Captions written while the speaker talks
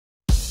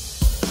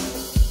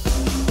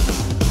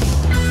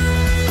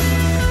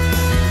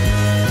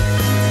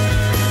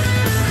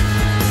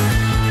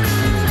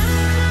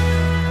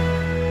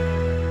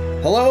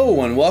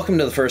Hello, and welcome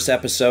to the first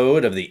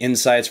episode of the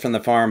Insights from the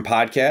Farm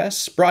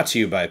podcast, brought to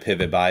you by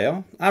Pivot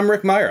Bio. I'm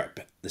Rick Myroup,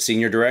 the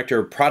Senior Director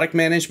of Product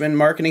Management and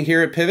Marketing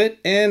here at Pivot,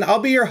 and I'll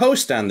be your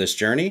host on this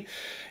journey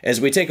as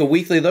we take a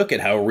weekly look at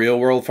how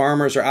real-world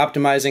farmers are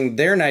optimizing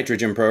their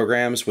nitrogen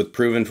programs with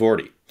Proven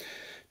 40.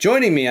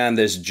 Joining me on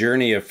this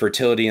journey of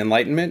fertility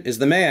enlightenment is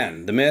the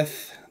man, the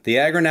myth, the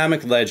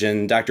agronomic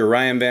legend, Dr.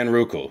 Ryan Van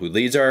Roekel, who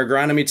leads our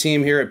agronomy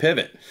team here at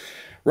Pivot.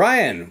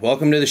 Ryan,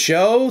 welcome to the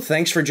show.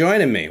 Thanks for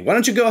joining me. Why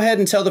don't you go ahead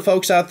and tell the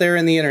folks out there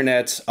in the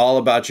internet all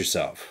about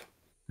yourself?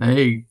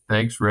 Hey,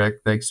 thanks,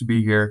 Rick. Thanks to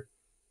be here.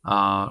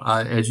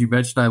 As you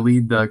mentioned, I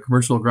lead the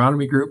commercial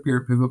agronomy group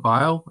here at Pivot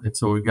Bio. And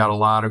so we've got a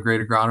lot of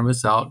great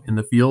agronomists out in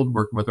the field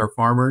working with our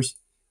farmers,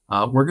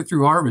 working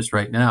through harvest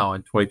right now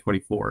in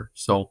 2024.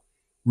 So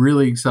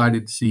really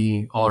excited to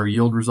see all our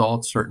yield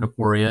results starting to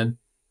pour in.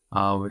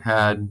 We've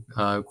had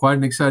quite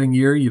an exciting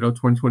year.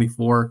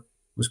 2024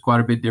 was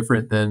quite a bit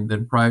different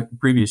than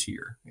previous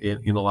year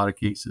in a lot of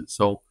cases.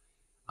 So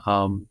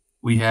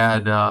we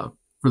had,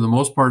 for the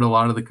most part, a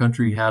lot of the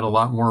country had a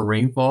lot more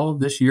rainfall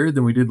this year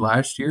than we did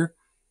last year.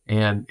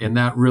 And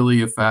that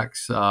really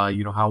affects,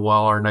 how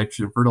well our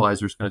nitrogen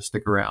fertilizer is going to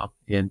stick around.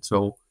 And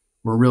so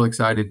we're real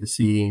excited to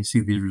see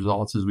these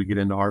results as we get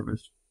into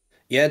harvest.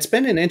 Yeah, it's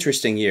been an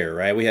interesting year,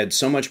 right? We had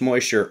so much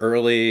moisture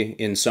early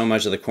in so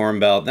much of the Corn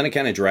Belt, then it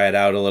kind of dried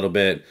out a little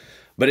bit.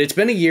 But it's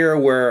been a year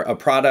where a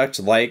product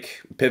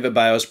like Pivot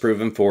Bio's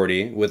Proven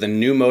 40 with a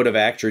new mode of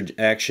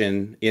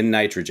action in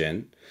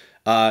nitrogen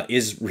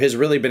has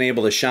really been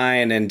able to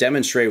shine and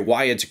demonstrate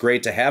why it's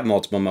great to have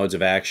multiple modes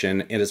of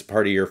action and as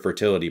part of your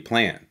fertility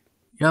plan.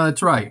 Yeah,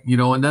 that's right.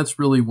 And that's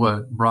really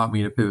what brought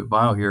me to Pivot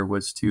Bio here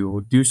was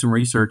to do some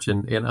research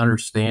and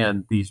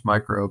understand these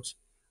microbes.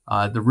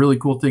 The really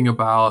cool thing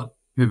about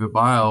Pivot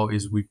Bio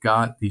is we've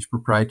got these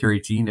proprietary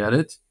gene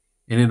edits,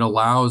 and it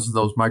allows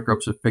those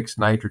microbes to fix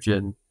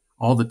nitrogen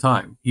all the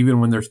time, even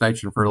when there's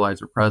nitrogen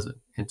fertilizer present.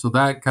 And so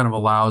that kind of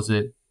allows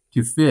it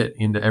to fit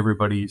into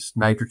everybody's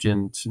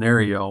nitrogen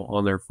scenario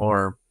on their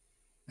farm.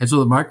 And so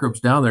the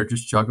microbes down there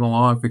just chugging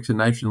along, fixing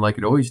nitrogen like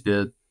it always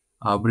did.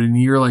 But in a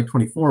year like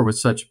 24, with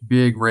such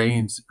big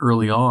rains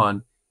early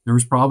on, there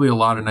was probably a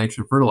lot of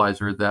nitrogen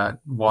fertilizer that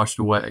washed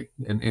away,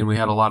 and we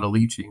had a lot of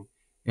leaching.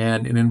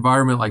 And an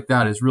environment like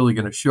that is really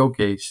going to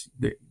showcase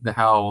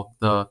how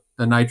the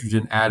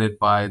nitrogen added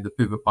by the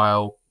Pivot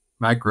Bio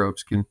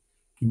microbes can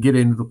get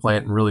into the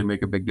plant and really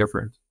make a big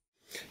difference.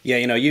 Yeah,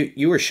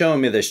 you were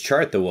showing me this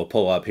chart that we'll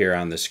pull up here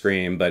on the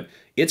screen, but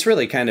it's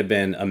really kind of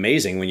been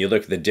amazing when you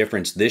look at the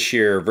difference this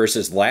year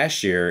versus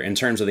last year in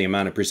terms of the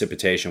amount of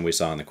precipitation we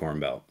saw in the Corn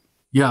Belt.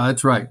 Yeah,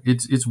 that's right.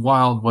 It's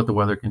wild what the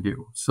weather can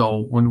do.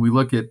 So when we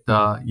look at,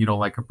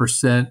 like a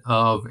percent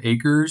of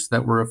acres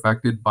that were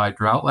affected by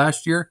drought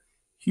last year,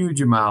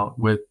 huge amount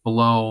with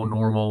well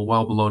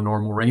below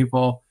normal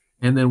rainfall,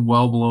 and then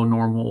well below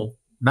normal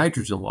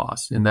nitrogen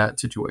loss in that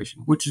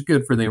situation, which is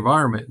good for the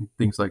environment and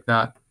things like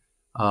that.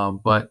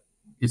 But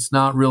it's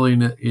not really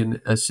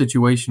in a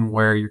situation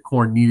where your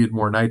corn needed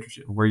more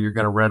nitrogen, where you're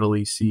going to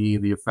readily see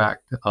the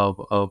effect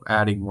of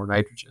adding more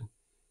nitrogen.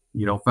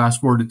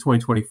 Fast forward to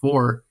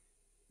 2024,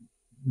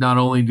 not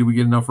only did we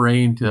get enough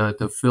rain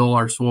to fill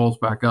our soils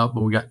back up,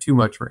 but we got too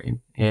much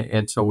rain.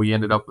 And so we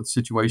ended up with a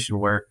situation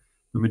where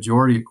the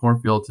majority of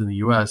cornfields in the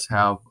U.S.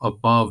 have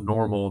above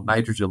normal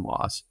nitrogen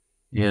loss.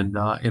 And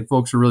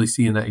folks are really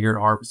seeing that here at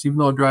harvest. Even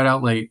though it dried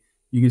out late,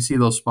 you can see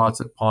those spots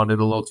that ponded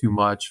a little too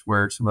much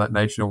where some of that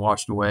nitrogen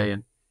washed away,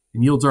 and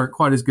yields aren't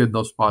quite as good in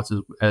those spots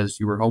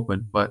as you were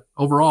hoping. But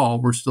overall,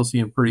 we're still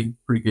seeing pretty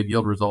good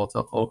yield results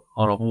on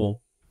a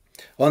whole.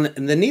 Well,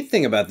 and the neat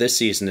thing about this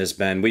season has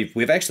been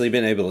we've actually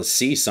been able to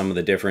see some of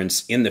the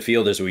difference in the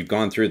field as we've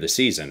gone through the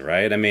season,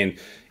 right? I mean,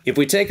 if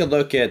we take a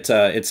look at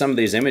some of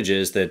these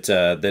images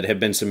that have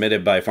been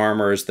submitted by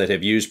farmers that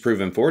have used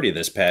Proven 40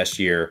 this past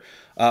year,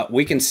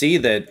 we can see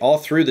that all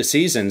through the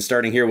season,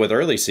 starting here with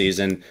early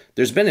season,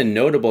 there's been a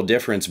notable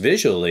difference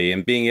visually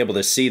in being able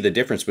to see the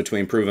difference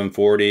between Proven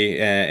 40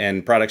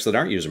 and products that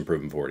aren't using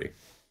Proven 40.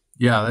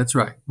 Yeah, that's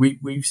right.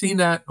 We've seen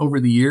that over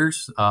the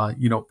years.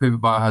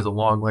 Pivot Bio has a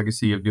long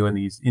legacy of doing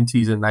these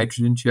in-season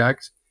nitrogen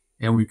checks,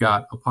 and we've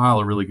got a pile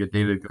of really good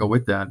data to go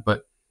with that.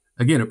 But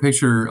again, a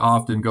picture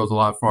often goes a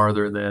lot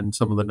farther than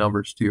some of the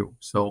numbers too.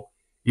 So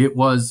it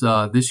was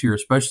this year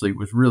especially, it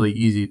was really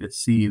easy to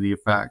see the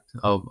effect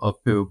of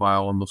Pivot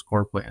Bio on those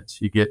corn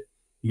plants. You get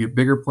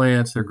bigger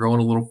plants, they're growing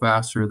a little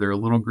faster, they're a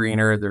little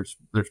greener, there's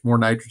more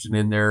nitrogen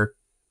in there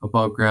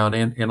above ground,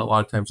 and a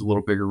lot of times a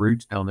little bigger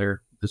roots down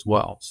there as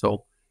well.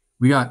 So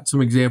we got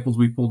some examples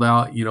we pulled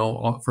out,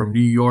 from New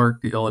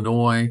York to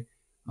Illinois,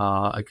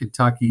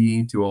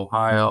 Kentucky to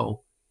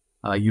Ohio.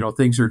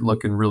 Things are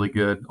looking really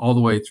good all the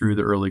way through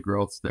the early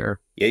growths there.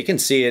 Yeah, you can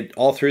see it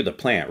all through the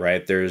plant,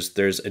 right? There's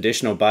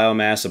additional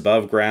biomass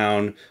above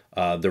ground.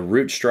 The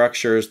root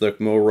structures look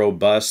more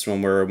robust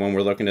when we're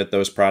looking at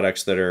those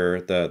products that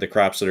are the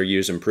crops that are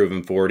used in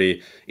Proven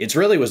 40. It's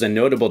really was a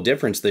notable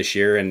difference this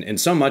year, and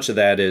so much of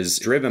that is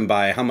driven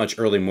by how much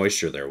early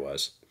moisture there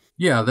was.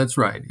 Yeah, that's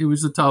right. It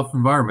was a tough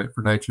environment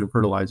for nitrogen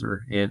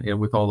fertilizer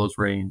and with all those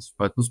rains.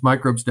 But those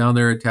microbes down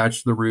there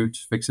attached to the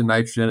roots, fixing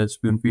nitrogen and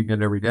spoon feeding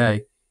it every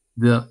day,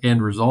 the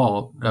end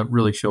result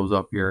really shows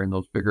up here in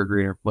those bigger,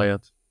 greener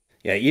plants.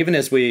 Yeah, even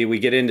as we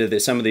get into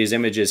some of these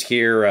images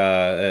here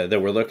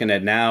that we're looking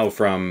at now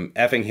from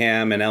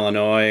Effingham in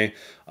Illinois,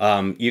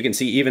 you can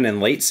see even in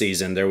late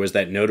season there was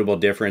that notable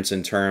difference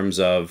in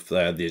terms of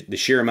the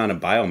sheer amount of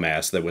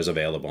biomass that was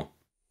available.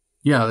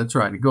 Yeah, that's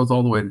right. It goes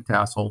all the way to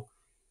tassel.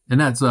 And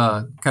that's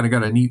kind of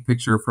got a neat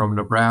picture from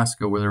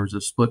Nebraska where there was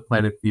a split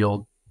planted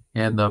field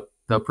and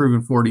the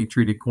proven 40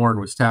 treated corn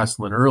was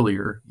tasseling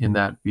earlier in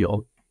that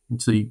field.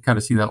 And so you kind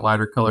of see that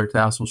lighter color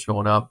tassel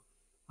showing up.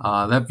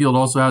 That field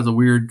also has a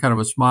weird kind of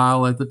a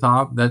smile at the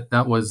top.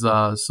 That was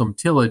some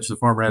tillage the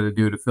farmer had to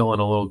do to fill in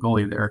a little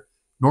gully there.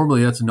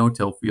 Normally that's a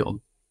no-till field.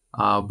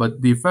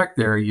 But the effect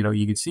there,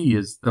 you can see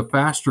is the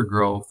faster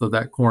growth of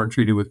that corn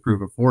treated with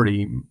proven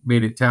 40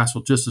 made it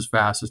tassel just as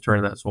fast as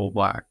turning that soil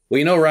black.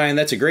 Well, Ryan,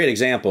 that's a great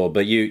example,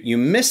 but you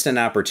missed an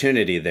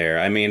opportunity there.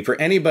 I mean, for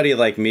anybody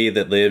like me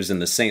that lives in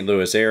the St.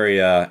 Louis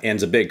area and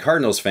is a big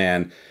Cardinals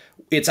fan,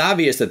 it's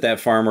obvious that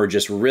farmer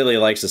just really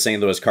likes the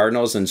St. Louis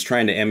Cardinals and is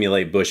trying to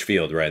emulate Busch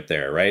Field right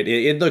there, right?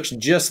 It looks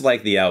just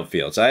like the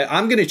outfield. So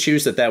I'm going to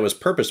choose that was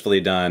purposefully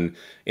done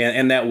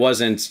and that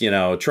wasn't,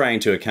 trying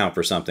to account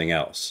for something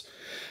else.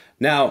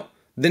 Now,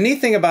 the neat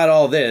thing about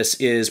all this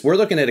is we're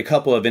looking at a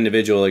couple of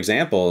individual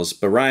examples,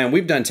 but Ryan,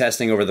 we've done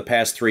testing over the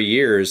past 3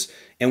 years,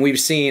 and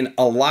we've seen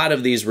a lot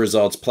of these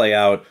results play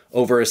out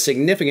over a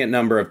significant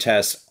number of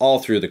tests all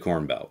through the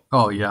Corn Belt.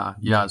 Oh, yeah.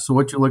 Yeah. So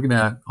what you're looking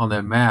at on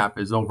that map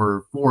is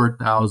over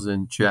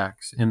 4,000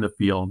 checks in the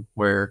field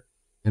where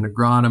an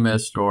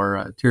agronomist or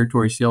a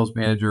territory sales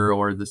manager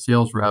or the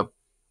sales rep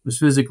was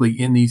physically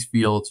in these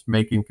fields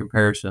making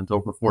comparisons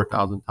over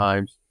 4,000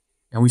 times.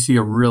 And we see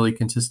a really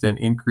consistent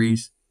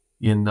increase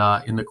in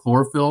the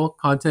chlorophyll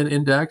content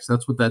index.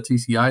 That's what that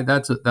TCI,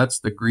 that's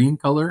the green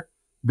color.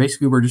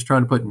 Basically, we're just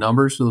trying to put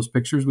numbers to those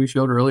pictures we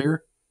showed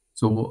earlier.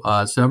 So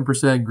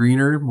 7%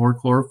 greener, more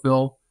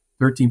chlorophyll,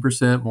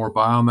 13% more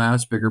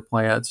biomass, bigger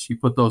plants. You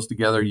put those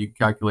together, you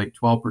calculate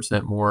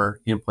 12% more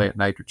in-plant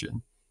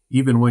nitrogen,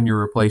 even when you're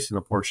replacing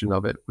a portion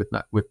of it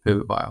with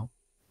Pivot Bio.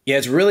 Yeah,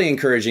 it's really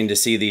encouraging to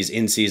see these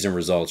in-season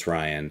results,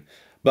 Ryan.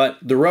 But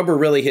the rubber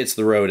really hits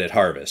the road at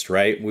harvest,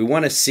 right? We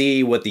want to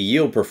see what the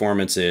yield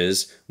performance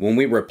is when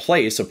we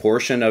replace a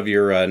portion of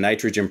your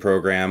nitrogen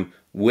program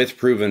with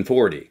Proven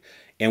 40.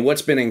 And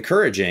what's been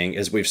encouraging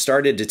is we've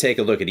started to take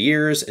a look at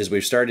ears, as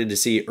we've started to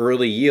see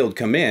early yield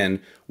come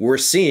in, we're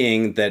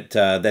seeing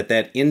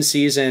that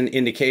in-season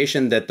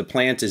indication that the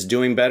plant is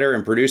doing better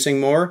and producing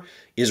more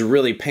is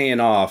really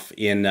paying off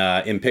in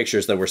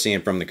pictures that we're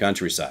seeing from the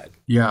countryside.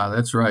 Yeah,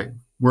 that's right.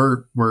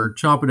 We're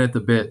chomping at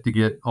the bit to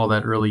get all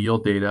that early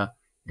yield data.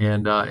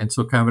 And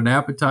so kind of an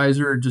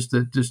appetizer just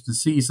to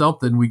see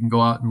something, we can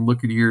go out and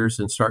look at ears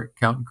and start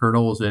counting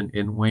kernels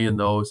and weighing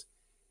those.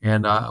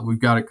 And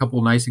we've got a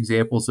couple nice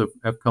examples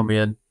have come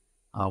in.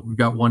 We've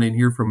got one in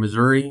here from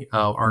Missouri.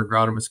 Our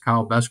agronomist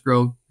Kyle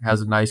Besgrove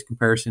has a nice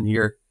comparison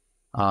here.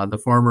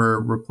 The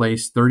farmer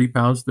replaced 30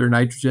 pounds of their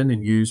nitrogen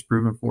and used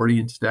Proven 40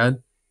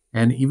 instead.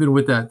 And even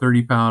with that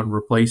 30-pound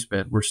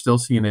replacement, we're still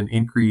seeing an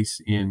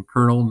increase in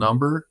kernel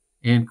number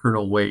and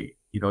kernel weight.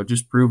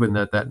 Just proving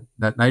that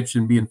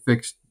nitrogen being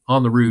fixed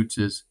on the roots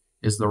is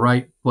the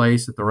right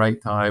place at the right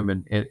time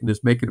and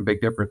is making a big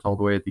difference all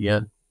the way at the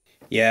end.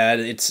 Yeah,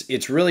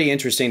 it's really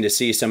interesting to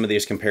see some of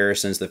these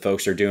comparisons that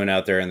folks are doing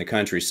out there in the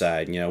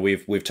countryside.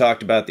 We've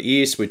talked about the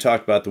East, we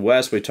talked about the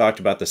West, we talked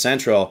about the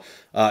Central.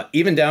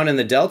 Even down in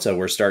the Delta,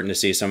 we're starting to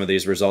see some of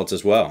these results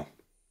as well.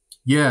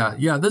 Yeah.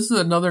 This is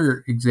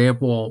another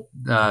example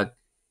that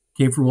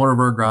came from one of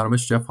our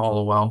agronomists, Jeff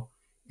Hollowell.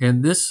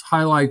 And this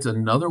highlights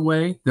another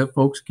way that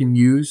folks can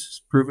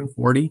use Proven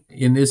 40.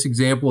 In this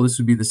example, this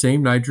would be the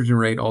same nitrogen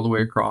rate all the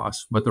way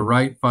across, but the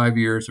right 5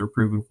 years are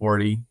Proven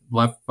 40,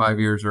 left 5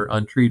 years are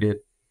untreated.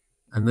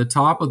 And the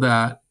top of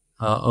that,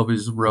 of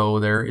his row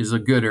there, is a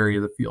good area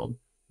of the field.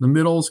 The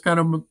middle is kind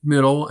of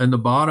middle, and the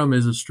bottom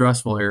is a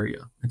stressful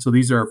area. And so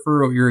these are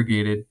furrow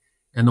irrigated,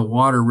 and the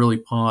water really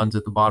ponds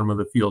at the bottom of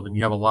the field, and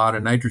you have a lot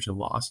of nitrogen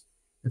loss.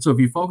 And so if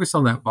you focus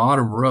on that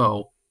bottom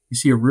row, you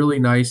see a really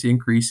nice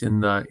increase in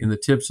the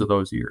tips of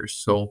those ears.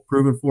 So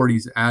Proven 40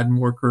 is adding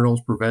more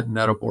kernels, preventing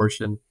net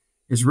abortion.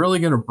 Is really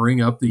going to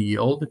bring up the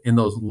yield in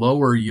those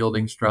lower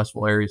yielding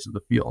stressful areas of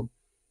the field.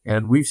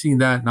 And we've seen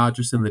that not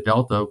just in the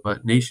Delta,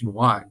 but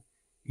nationwide.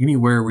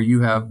 Anywhere where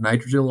you have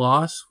nitrogen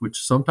loss,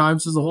 which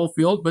sometimes is the whole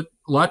field, but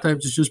a lot of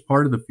times it's just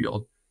part of the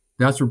field.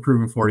 That's where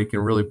Proven 40 can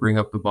really bring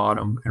up the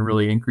bottom and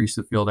really increase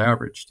the field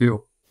average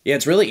too. Yeah,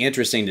 it's really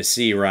interesting to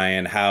see,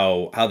 Ryan,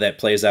 how that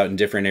plays out in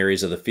different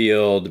areas of the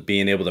field,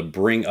 being able to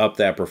bring up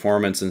that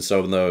performance in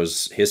some of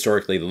those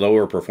historically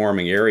lower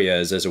performing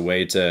areas as a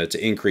way to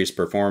increase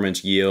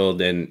performance, yield,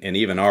 and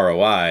even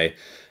ROI.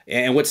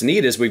 And what's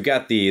neat is we've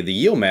got the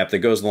yield map that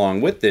goes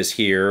along with this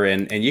here,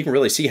 and you can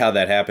really see how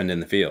that happened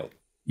in the field.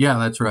 Yeah,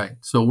 that's right.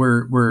 So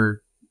we're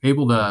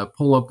able to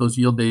pull up those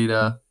yield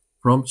data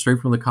straight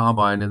from the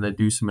combine and then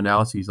do some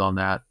analyses on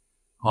that.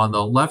 On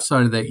the left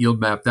side of that yield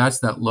map, that's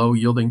that low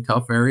yielding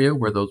tough area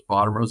where those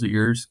bottom rows of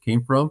ears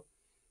came from.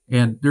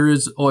 And there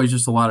is always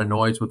just a lot of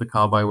noise with the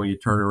combine when you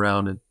turn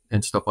around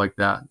and stuff like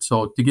that.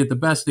 So to get the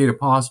best data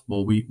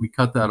possible, we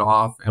cut that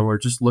off and we're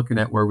just looking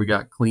at where we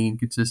got clean,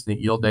 consistent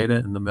yield data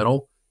in the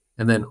middle.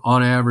 And then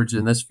on average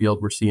in this field,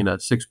 we're seeing a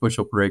 6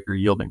 bushel per acre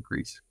yield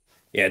increase.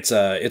 Yeah,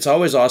 it's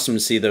always awesome to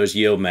see those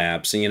yield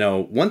maps.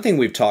 And, one thing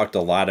we've talked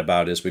a lot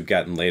about as we've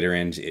gotten later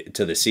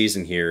into the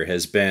season here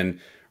has been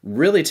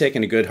really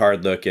taking a good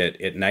hard look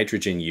at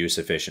nitrogen use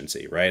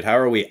efficiency, right? How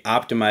are we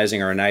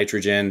optimizing our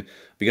nitrogen?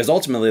 Because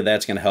ultimately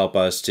that's going to help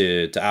us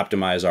to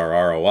optimize our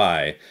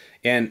ROI.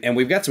 And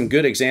we've got some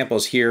good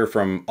examples here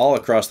from all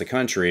across the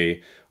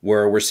country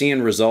where we're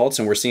seeing results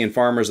and we're seeing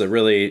farmers that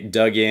really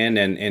dug in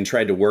and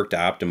tried to work to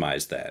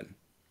optimize that.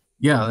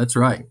 Yeah, that's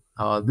right.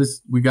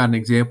 We got an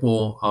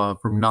example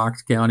from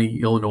Knox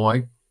County,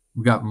 Illinois.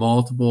 We've got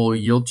multiple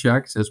yield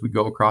checks as we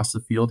go across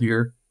the field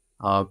here.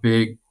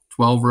 Big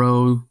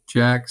 12-row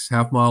checks,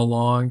 half mile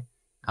long,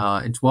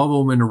 and 12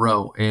 of them in a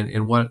row.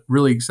 And what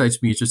really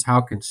excites me is just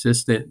how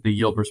consistent the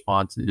yield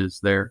response is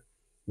there,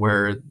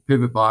 where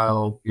Pivot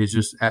Bio is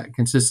just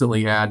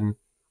consistently adding,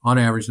 on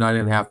average,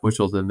 9.5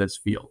 bushels in this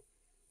field.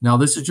 Now,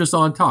 this is just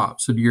on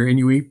top. So to your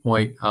NUE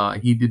point,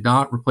 he did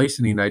not replace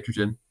any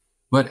nitrogen,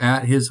 but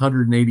at his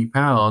 180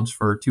 pounds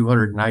for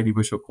 290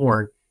 bushel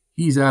corn,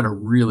 he's at a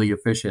really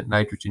efficient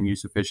nitrogen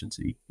use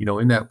efficiency,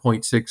 in that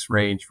 0.6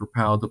 range for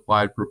pounds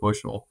applied per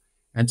bushel.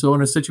 And so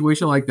in a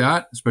situation like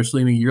that,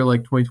 especially in a year like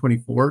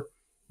 2024,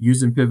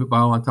 using Pivot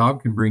Bio on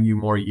top can bring you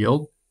more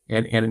yield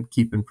and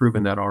keep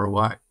improving that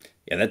ROI.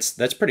 Yeah,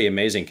 that's pretty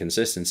amazing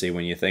consistency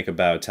when you think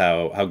about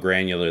how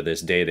granular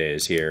this data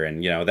is here.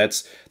 And,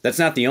 that's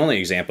not the only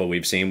example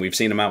we've seen. We've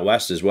seen them out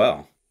west as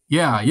well.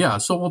 Yeah.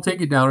 So we'll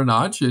take it down a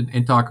notch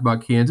and talk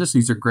about Kansas.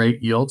 These are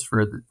great yields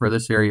for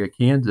this area of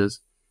Kansas.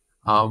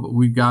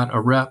 We've got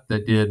a rep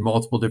that did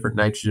multiple different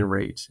nitrogen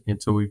rates.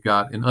 And so we've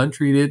got an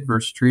untreated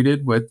versus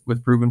treated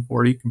with Proven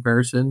 40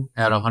 comparison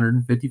at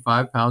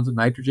 155 pounds of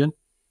nitrogen.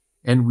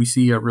 And we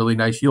see a really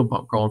nice yield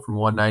bump going from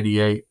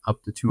 198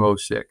 up to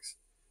 206.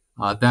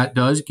 That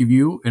does give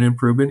you an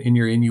improvement in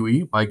your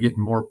NUE by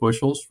getting more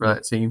bushels for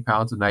that same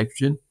pounds of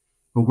nitrogen.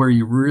 But where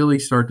you really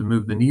start to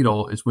move the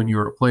needle is when you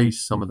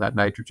replace some of that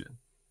nitrogen.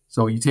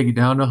 So you take it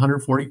down to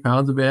 140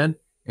 pounds of N,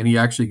 and you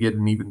actually get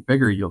an even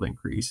bigger yield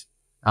increase.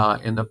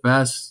 And the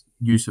best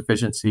use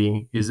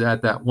efficiency is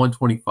at that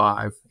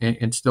 125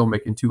 and still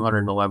making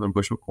 211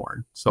 bushel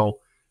corn. So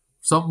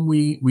something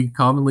we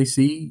commonly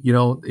see,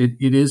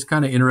 it is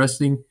kind of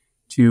interesting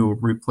to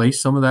replace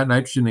some of that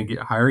nitrogen and get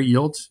higher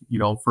yields.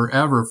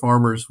 Forever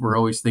farmers were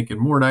always thinking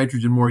more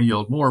nitrogen, more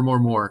yield,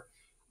 more.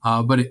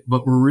 But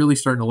we're really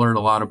starting to learn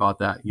a lot about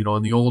that.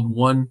 In the old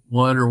 1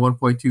 or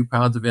 1.2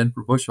 pounds of N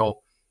per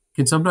bushel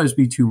can sometimes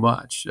be too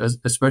much,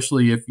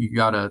 especially if you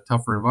got a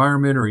tougher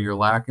environment or you're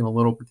lacking a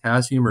little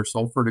potassium or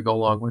sulfur to go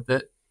along with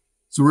it.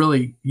 So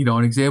really,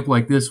 an example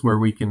like this where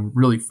we can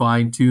really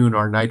fine tune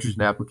our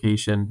nitrogen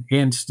application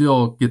and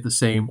still get the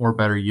same or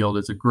better yield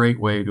is a great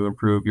way to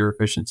improve your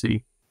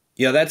efficiency.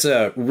 Yeah, that's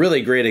a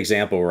really great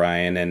example,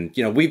 Ryan. And,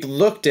 we've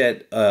looked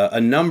at a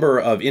number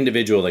of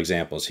individual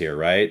examples here,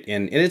 right?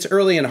 And it's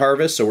early in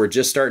harvest, so we're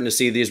just starting to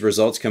see these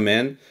results come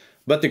in.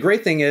 But the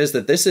great thing is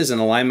that this is in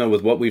alignment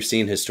with what we've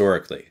seen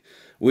historically.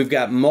 We've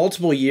got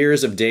multiple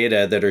years of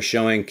data that are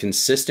showing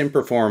consistent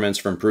performance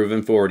from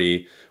Proven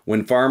 40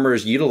 when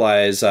farmers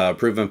utilize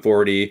Proven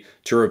 40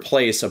 to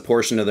replace a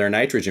portion of their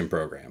nitrogen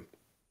program.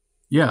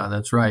 Yeah,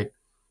 that's right.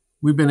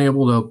 We've been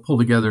able to pull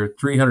together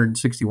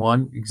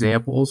 361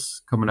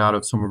 examples coming out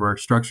of some of our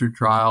structured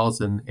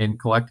trials and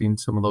collecting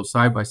some of those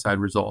side-by-side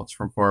results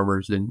from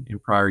farmers in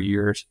prior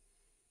years.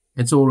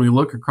 And so when we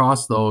look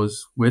across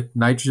those with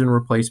nitrogen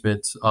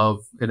replacements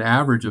of an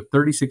average of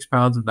 36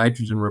 pounds of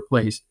nitrogen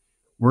replaced,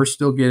 we're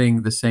still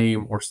getting the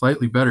same or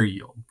slightly better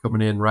yield,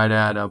 coming in right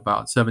at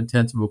about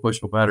 0.7 of a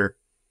bushel better.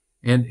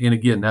 And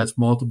again, that's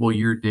multiple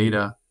year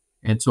data.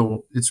 And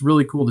so it's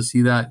really cool to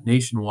see that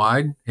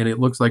nationwide. And it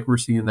looks like we're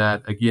seeing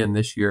that again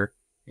this year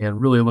and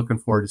really looking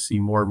forward to see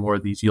more and more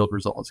of these yield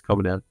results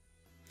coming in.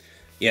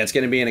 Yeah, it's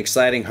going to be an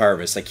exciting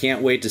harvest. I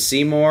can't wait to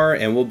see more,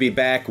 and we'll be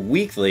back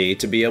weekly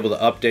to be able to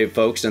update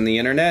folks on the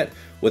internet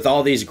with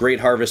all these great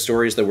harvest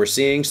stories that we're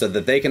seeing so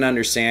that they can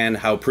understand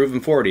how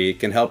Proven 40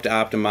 can help to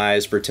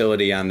optimize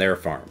fertility on their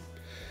farm.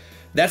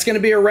 That's going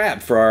to be a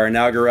wrap for our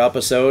inaugural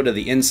episode of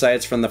the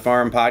Insights from the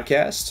Farm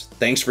podcast.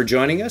 Thanks for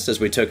joining us as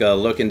we took a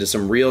look into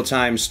some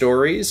real-time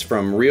stories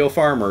from real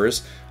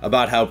farmers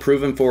about how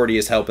Proven 40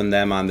 is helping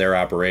them on their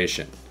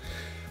operation.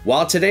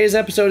 While today's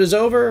episode is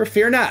over,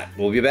 fear not.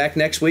 We'll be back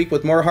next week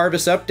with more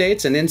harvest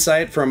updates and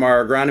insight from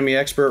our agronomy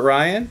expert,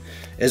 Ryan,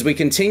 as we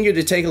continue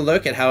to take a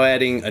look at how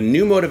adding a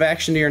new mode of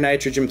action to your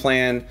nitrogen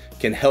plan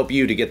can help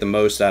you to get the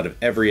most out of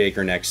every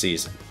acre next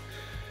season.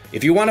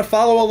 If you want to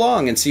follow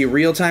along and see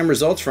real-time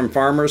results from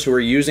farmers who are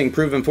using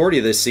Proven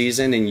 40 this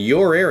season in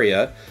your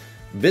area,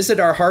 visit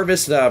our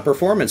harvest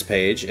performance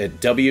page at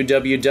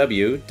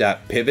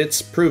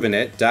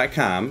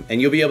www.pivotprovenit.com,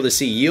 and you'll be able to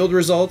see yield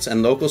results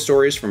and local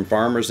stories from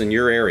farmers in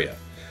your area.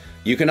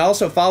 You can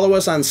also follow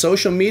us on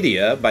social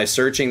media by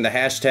searching the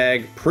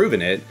hashtag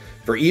 #ProvenIt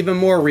for even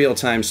more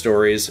real-time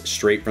stories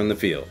straight from the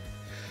field.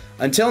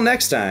 Until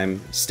next time,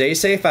 stay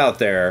safe out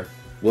there.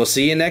 We'll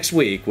see you next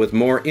week with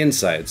more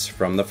insights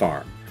from the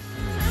farm.